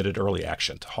was admitted early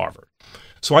action to Harvard.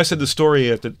 So I said the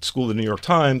story at the school of the New York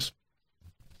Times,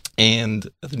 and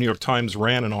the New York Times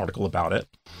ran an article about it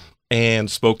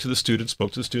and spoke to the students'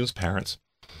 parents.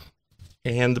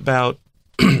 And about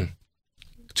 2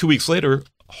 weeks later,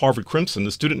 Harvard Crimson,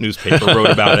 the student newspaper, wrote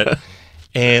about it.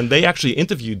 And they actually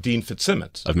interviewed Dean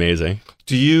Fitzsimmons. Amazing.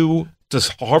 Does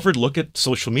Harvard look at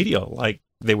social media? Like,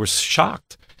 they were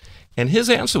shocked. And his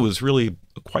answer was really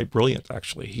quite brilliant,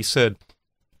 actually. He said,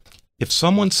 if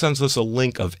someone sends us a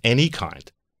link of any kind,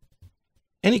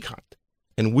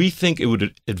 and we think it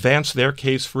would advance their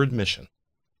case for admission,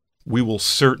 we will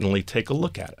certainly take a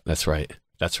look at it. That's right.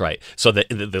 That's right. So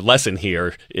the lesson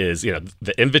here is,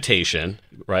 the invitation,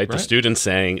 right? The student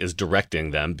saying is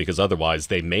directing them, because otherwise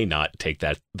they may not take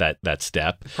that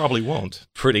step. Probably won't.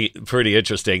 Pretty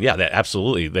interesting. Yeah, that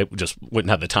absolutely. They just wouldn't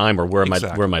have the time, or where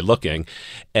am I looking?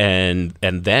 And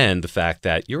then the fact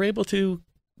that you're able to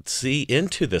see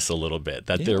into this a little bit,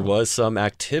 that there was some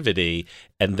activity,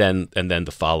 and then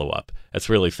the follow-up. That's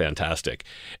really fantastic.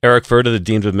 Eric Furda, the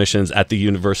Dean of Admissions at the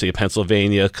University of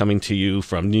Pennsylvania, coming to you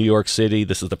from New York City.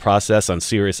 This is The Process on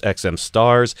SiriusXM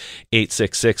Stars,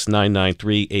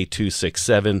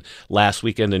 866-993-8267. Last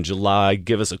weekend in July.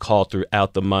 Give us a call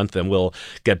throughout the month, and we'll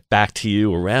get back to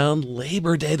you around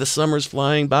Labor Day. The summer's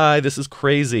flying by. This is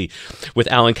crazy. With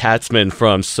Alan Katzman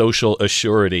from Social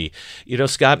Assurity.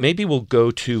 Scott, maybe we'll go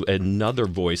to another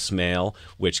voicemail,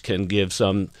 which can give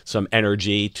some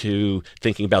energy to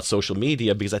thinking about social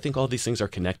media, because I think all these things are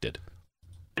connected.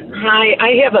 Hi,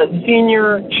 I have a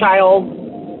senior child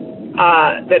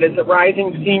that is a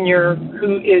rising senior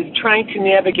who is trying to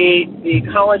navigate the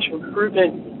college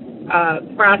recruitment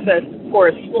process for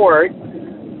a sport,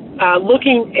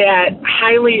 looking at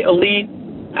highly elite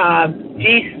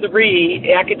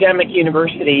D3 academic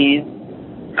universities.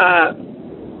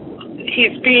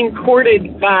 He's being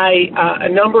courted by a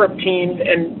number of teams,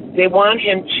 and they want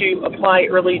him to apply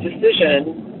early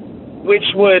decision, which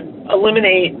would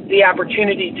eliminate the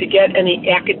opportunity to get any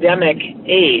academic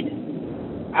aid.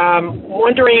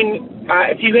 Wondering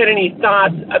if you had any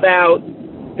thoughts about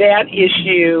that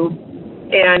issue.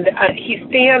 And he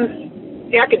stands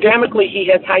academically, he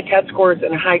has high test scores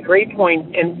and a high grade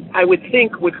point, and I would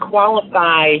think would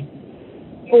qualify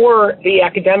for the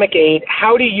academic aid.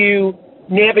 How do you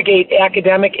navigate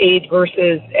academic aid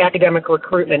versus academic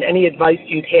recruitment? Any advice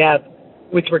you'd have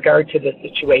with regard to this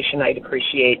situation, I'd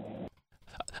appreciate.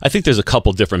 I think there's a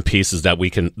couple different pieces that we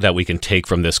can take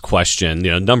from this question.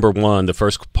 Number one, the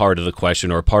first part of the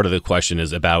question, or part of the question,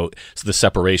 is about the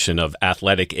separation of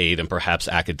athletic aid and perhaps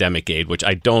academic aid, which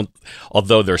I don't,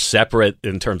 although they're separate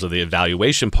in terms of the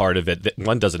evaluation part of it,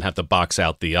 one doesn't have to box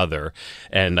out the other.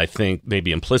 And I think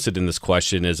maybe implicit in this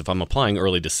question is, if I'm applying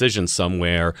early decisions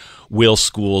somewhere, will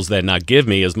schools then not give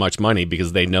me as much money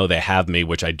because they know they have me,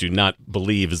 which I do not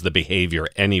believe is the behavior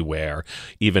anywhere,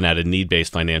 even at a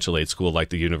need-based financial aid school like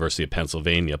the University of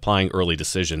Pennsylvania. Applying early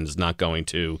decision is not going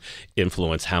to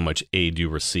influence how much aid you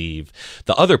receive.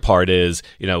 The other part is,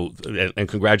 and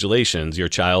congratulations, your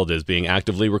child is being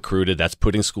actively recruited. That's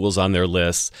putting schools on their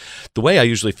lists. The way I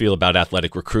usually feel about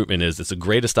athletic recruitment is it's the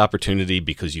greatest opportunity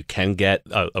because you can get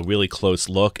a really close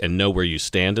look and know where you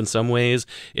stand in some ways.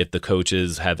 If the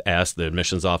coaches have asked the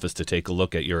admissions office to take a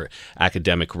look at your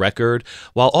academic record,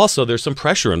 while also there's some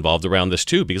pressure involved around this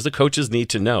too, because the coaches need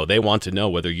to know. They want to know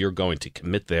whether you're going to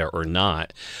commit there or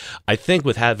not. I think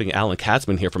with having Eileen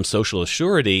Katzman here from Social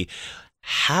Assurity,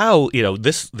 how,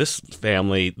 this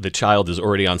family, the child is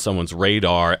already on someone's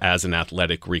radar as an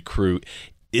athletic recruit.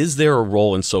 Is there a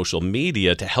role in social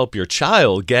media to help your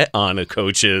child get on a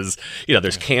coach's,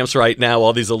 there's camps right now,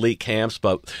 all these elite camps,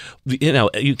 but,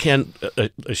 you can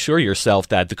assure yourself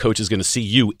that the coach is going to see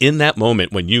you in that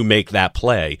moment when you make that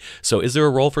play. So is there a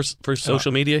role for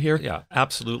social media here? Yeah,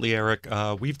 absolutely, Eric.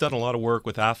 We've done a lot of work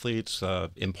with athletes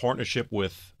in partnership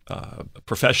with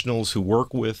professionals who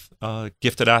work with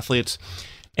gifted athletes,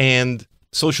 and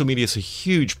social media is a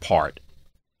huge part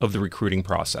of the recruiting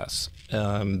process.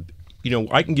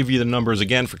 I can give you the numbers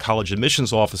again for college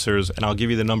admissions officers, and I'll give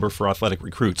you the number for athletic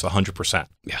recruits, 100%.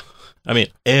 Yeah. I mean,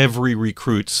 every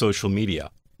recruit's social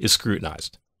media is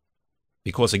scrutinized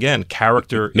because, again,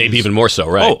 character maybe even more so,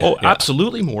 right? Oh, yeah.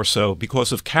 Absolutely more so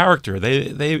because of character.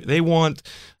 They want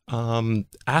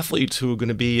athletes who are going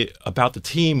to be about the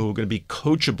team, who are going to be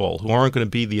coachable, who aren't going to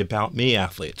be the about me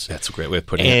athletes. That's a great way of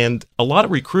putting it. And a lot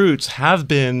of recruits have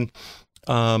been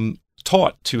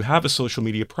taught to have a social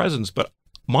media presence, but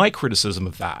my criticism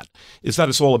of that is that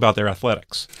it's all about their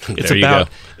athletics.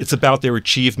 It's about their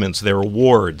achievements, their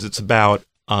awards. It's about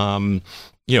how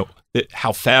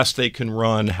fast they can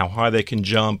run, how high they can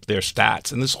jump, their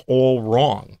stats, and this is all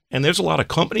wrong. And there's a lot of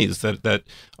companies that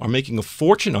are making a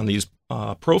fortune on these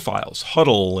profiles,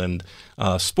 Huddle and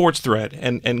Sports Thread,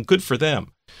 and good for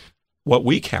them. What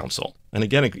we counsel, and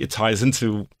again, it ties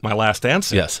into my last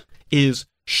answer, yes, is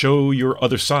show your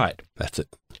other side. That's it.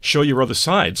 Show your other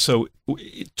side. So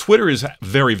Twitter is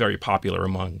very, very popular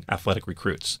among athletic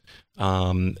recruits.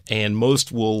 And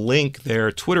most will link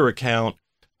their Twitter account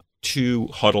to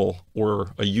Huddle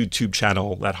or a YouTube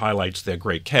channel that highlights their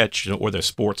great catch or their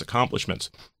sports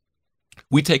accomplishments.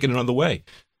 We take it another way.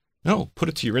 No, put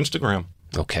it to your Instagram.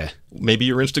 Okay. Maybe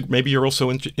you're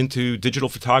also into digital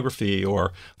photography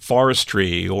or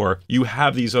forestry, or you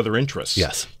have these other interests.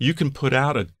 Yes. You can put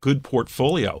out a good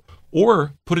portfolio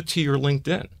or put it to your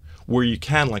LinkedIn, where you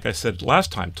can, like I said last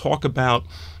time, talk about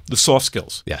the soft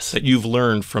skills that you've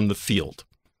learned from the field,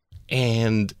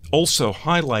 and also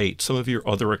highlight some of your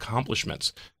other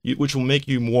accomplishments, which will make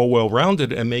you more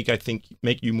well-rounded and make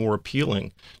you more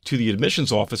appealing to the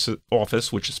admissions office,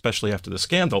 which, especially after the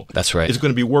scandal, that's right, is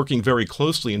going to be working very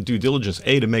closely in due diligence,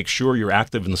 A, to make sure you're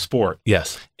active in the sport.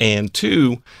 Yes. And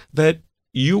two, that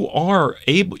you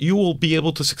will be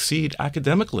able to succeed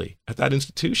academically at that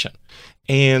institution.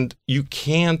 And you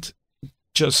can't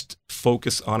just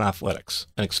focus on athletics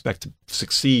and expect to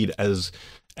succeed as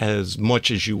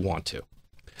much as you want to.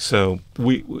 So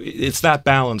it's that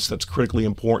balance that's critically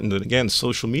important. And again,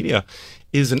 social media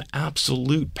is an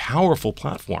absolute powerful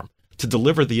platform to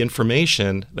deliver the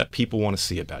information that people want to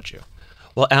see about you.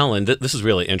 Well, Alan, this is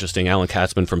really interesting. Alan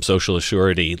Katzman from Social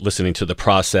Assurity, listening to The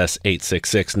Process,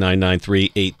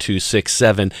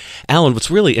 866-993-8267. Alan,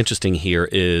 what's really interesting here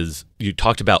is you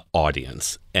talked about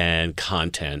audience and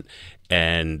content,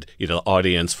 and the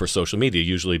audience for social media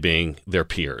usually being their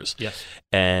peers. Yes.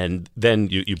 And then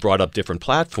you brought up different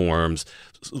platforms,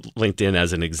 LinkedIn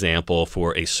as an example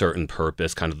for a certain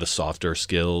purpose, kind of the softer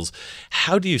skills.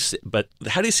 How do you see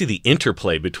the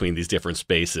interplay between these different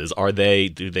spaces? Do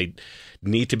they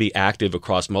need to be active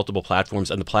across multiple platforms,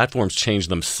 and the platforms change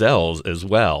themselves as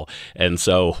well? And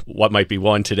so what might be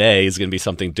one today is going to be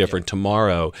something different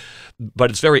tomorrow.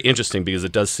 But it's very interesting because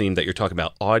it does seem that you're talking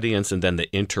about audience and then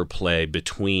the interplay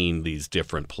between these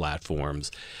different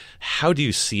platforms. How do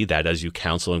you see that as you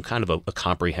counsel in kind of a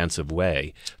comprehensive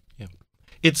way? Yeah.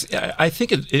 I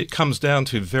think it comes down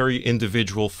to very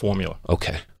individual formula.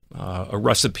 Okay. A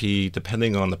recipe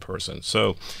depending on the person.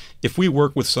 So if we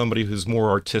work with somebody who's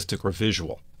more artistic or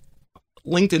visual,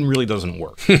 LinkedIn really doesn't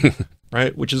work.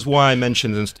 right? Which is why I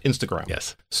mentioned Instagram.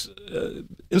 Yes.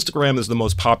 Instagram is the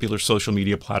most popular social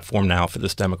media platform now for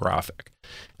this demographic.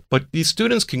 But these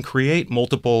students can create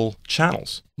multiple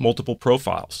channels, multiple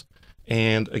profiles.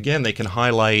 And again, they can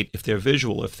highlight if they're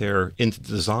visual, if they're into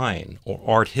design or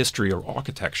art history or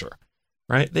architecture,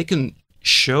 right? They can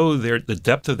show the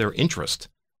depth of their interest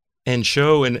and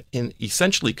show and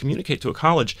essentially communicate to a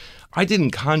college, I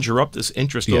didn't conjure up this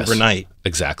interest overnight.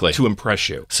 Exactly. To impress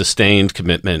you. Sustained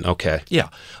commitment. Okay. Yeah.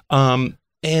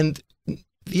 And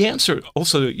the answer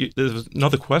also, there's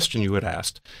another question you had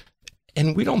asked,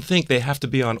 and we don't think they have to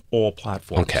be on all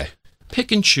platforms. Okay.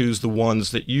 Pick and choose the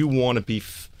ones that you want to be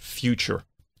future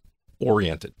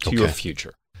oriented to your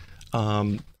future.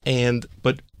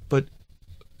 But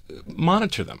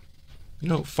monitor them.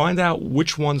 Find out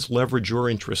which ones leverage your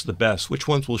interests the best, which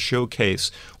ones will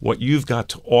showcase what you've got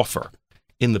to offer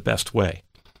in the best way.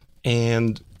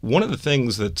 And one of the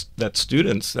things that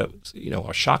students that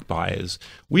are shocked by is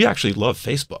we actually love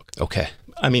Facebook. Okay.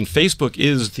 I mean, Facebook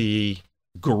is the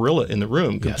gorilla in the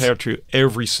room compared to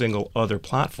every single other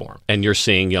platform. And you're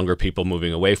seeing younger people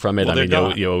moving away from it. Well, I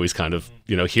mean, you always kind of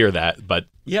hear that, but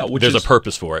there's a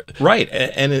purpose for it. Right.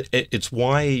 And it's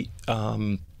why,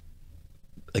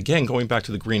 again, going back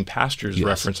to the green pastures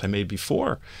reference I made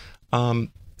before,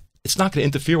 it's not going to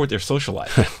interfere with their social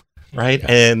life, right?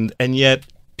 And yet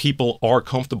people are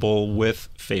comfortable with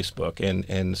Facebook,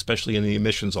 and especially in the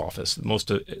admissions office,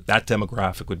 most of that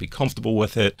demographic would be comfortable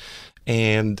with it.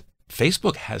 And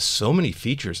Facebook has so many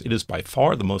features. It is by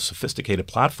far the most sophisticated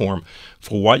platform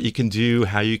for what you can do,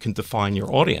 how you can define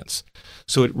your audience.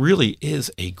 So it really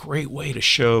is a great way to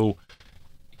show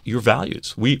your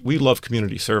values. We love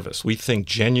community service. We think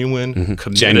genuine,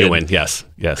 committed, genuine, yes,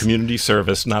 community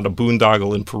service, not a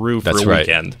boondoggle in Peru for a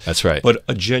weekend. That's right. But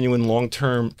a genuine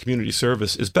long-term community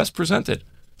service is best presented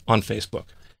on Facebook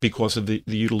because of the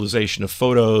utilization of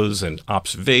photos and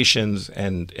observations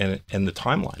and the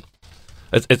timeline.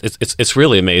 It's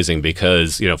really amazing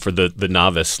because, for the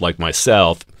novice like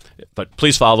myself, but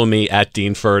please follow me at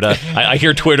Dean Furda. I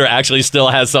hear Twitter actually still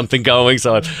has something going,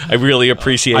 so I really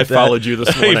appreciate that. I followed you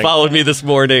this morning. You followed me this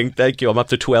morning. Thank you. I'm up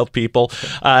to 12 people.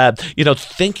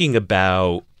 Thinking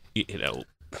about,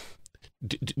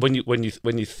 when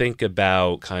you think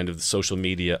about kind of the social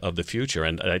media of the future,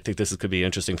 and I think this could be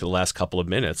interesting for the last couple of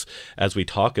minutes as we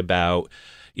talk about,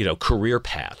 career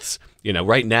paths.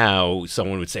 Right now,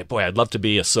 someone would say, boy, I'd love to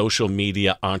be a social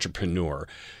media entrepreneur.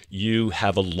 You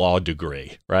have a law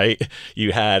degree, right?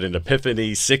 You had an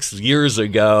epiphany 6 years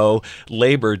ago,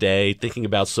 Labor Day, thinking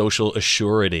about social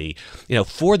Assurity.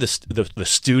 For the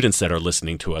students that are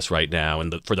listening to us right now,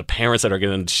 and for the parents that are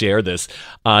going to share this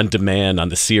on demand on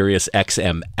the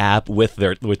SiriusXM app with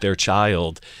their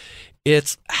child,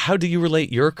 it's how do you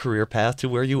relate your career path to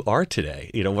where you are today?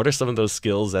 What are some of those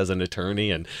skills as an attorney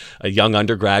and a young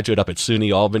undergraduate up at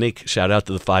SUNY Albany? Shout out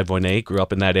to the 518, grew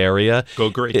up in that area.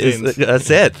 Go Great Danes. That's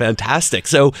it. Fantastic.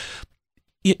 So,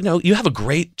 you have a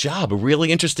great job, a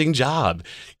really interesting job.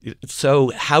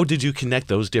 So how did you connect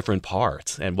those different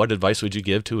parts? And what advice would you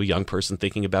give to a young person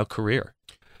thinking about career?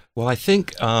 Well, I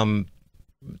think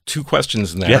two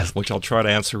questions in there, which I'll try to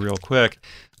answer real quick.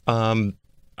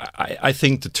 I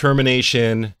think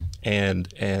determination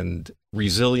and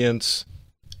resilience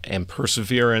and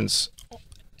perseverance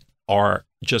are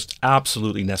just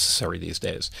absolutely necessary these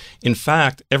days. In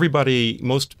fact,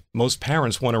 most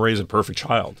parents want to raise a perfect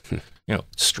child.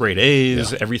 Straight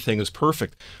A's, everything is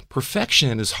perfect.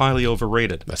 Perfection is highly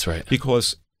overrated. That's right.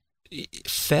 Because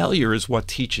failure is what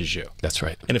teaches you. That's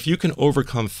right. And if you can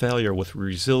overcome failure with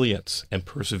resilience and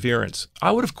perseverance,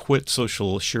 I would have quit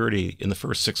Social Assurity in the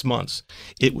first 6 months.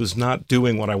 It was not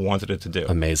doing what I wanted it to do.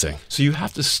 Amazing. So you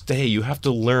have to stay, you have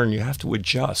to learn, you have to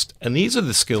adjust. And these are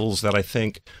the skills that I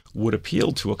think would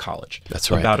appeal to a college.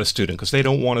 That's right. About a student, because they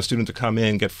don't want a student to come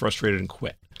in, get frustrated, and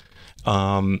quit.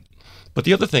 But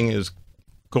the other thing is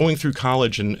going through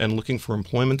college and looking for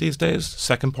employment these days,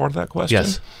 second part of that question.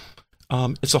 Yes.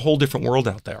 It's a whole different world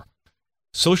out there.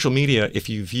 Social media, if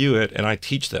you view it, and I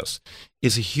teach this,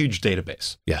 is a huge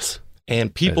database. Yes.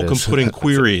 And people can put in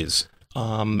queries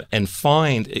and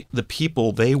find the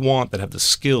people they want that have the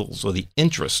skills or the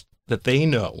interest that they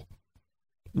know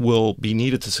will be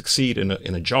needed to succeed in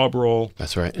a job role.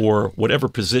 That's right. Or whatever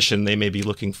position they may be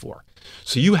looking for.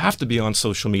 So you have to be on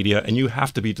social media and you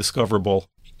have to be discoverable,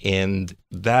 and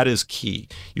that is key.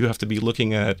 You have to be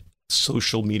looking at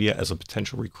social media as a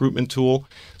potential recruitment tool.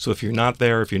 So if you're not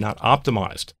there, if you're not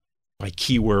optimized by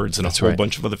keywords and a whole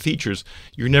bunch of other features,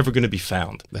 you're never going to be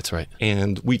found. That's right.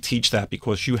 And we teach that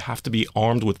because you have to be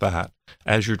armed with that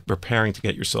as you're preparing to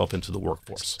get yourself into the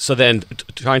workforce. So then,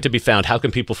 trying to be found, how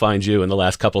can people find you in the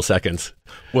last couple seconds?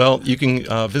 Well, you can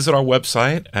visit our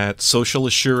website at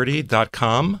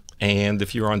socialassurity.com. And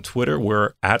if you're on Twitter,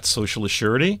 we're at Social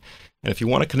Assurity. And if you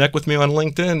want to connect with me on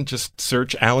LinkedIn, just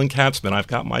search Alan Katzman. I've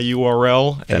got my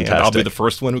URL, and I'll be the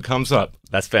first one who comes up.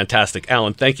 That's fantastic.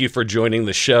 Alan, thank you for joining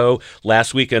the show.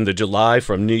 Last weekend of July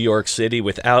from New York City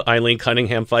without Eileen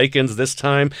Cunningham Feikens this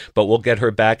time, but we'll get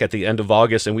her back at the end of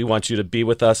August, and we want you to be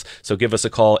with us. So give us a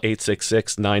call,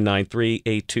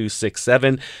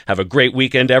 866-993-8267. Have a great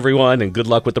weekend, everyone, and good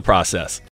luck with the process.